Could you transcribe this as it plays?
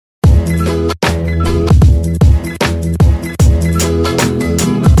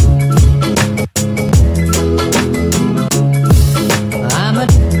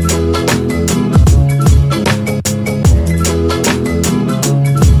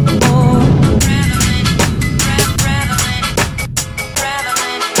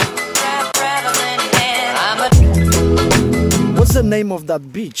name of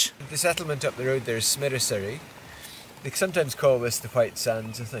that beach? The settlement up the road there is Smirisary. They sometimes call this the White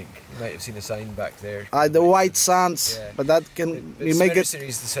Sands, I think. You might have seen a sign back there. The White Sands, yeah. but that can... But we make it... Smirisary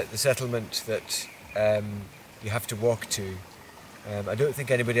is the settlement that you have to walk to. I don't think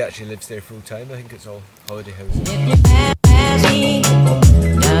anybody actually lives there full time. I think it's all holiday houses.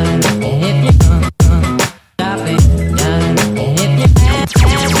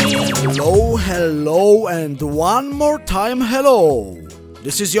 Hello, and one more time hello.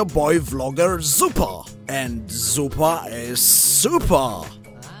 This is your boy vlogger Zupa, and Zupa is super.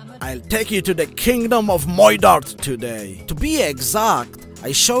 I'll take you to the kingdom of Moidart today. To be exact,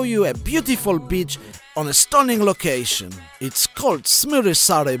 I show you a beautiful beach on a stunning location. It's called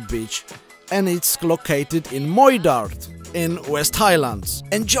Smirisary Beach, and it's located in Moidart in West Highlands.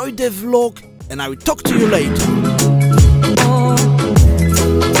 Enjoy the vlog, and I will talk to you later.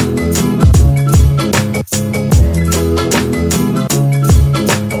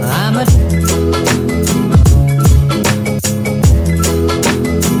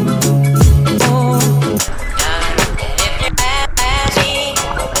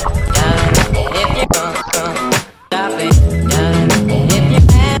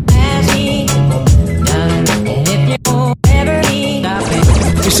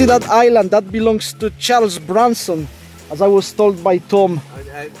 You see that island? That belongs to Charles Branson, as I was told by Tom.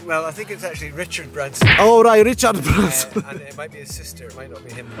 Well, I think it's actually Richard Branson. Oh right, Richard Branson. And it might be his sister, it might not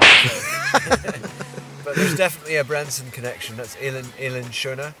be him. But there's definitely a Branson connection. That's Silesian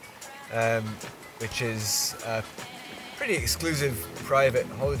Schalger, which is a pretty exclusive private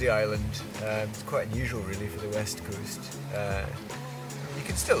holiday island. It's quite unusual really for the west coast. You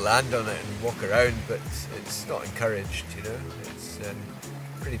can still land on it and walk around, but it's not encouraged, you know. It's a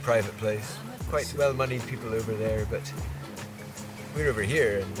pretty private place. Quite well-moneyed people over there, but we're over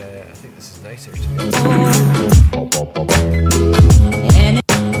here, and I think this is nicer to be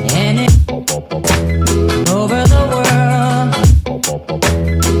over the world,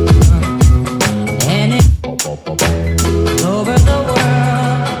 over the world.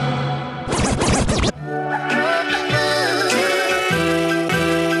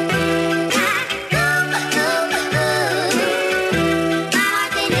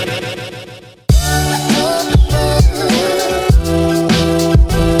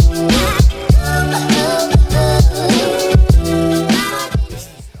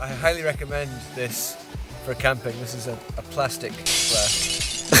 I highly recommend this for camping. This is a plastic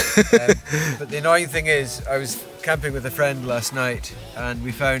glass. But the annoying thing is, I was camping with a friend last night, and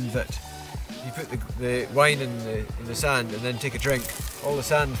we found that you put the wine in the sand and then take a drink, all the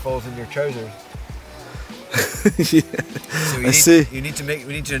sand falls in your trousers. Yeah. So we need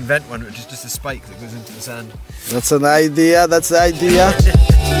to invent one which is just a spike that goes into the sand. That's an idea, that's the idea.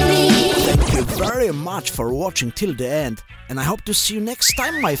 Thank you very much for watching till the end, and I hope to see you next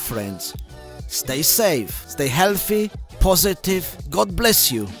time, my friends. Stay safe, stay healthy, positive, God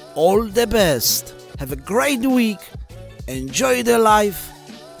bless you, all the best. Have a great week, enjoy the life,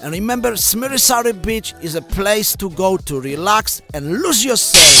 and remember, Smirisary Beach is a place to go to relax and lose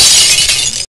yourself.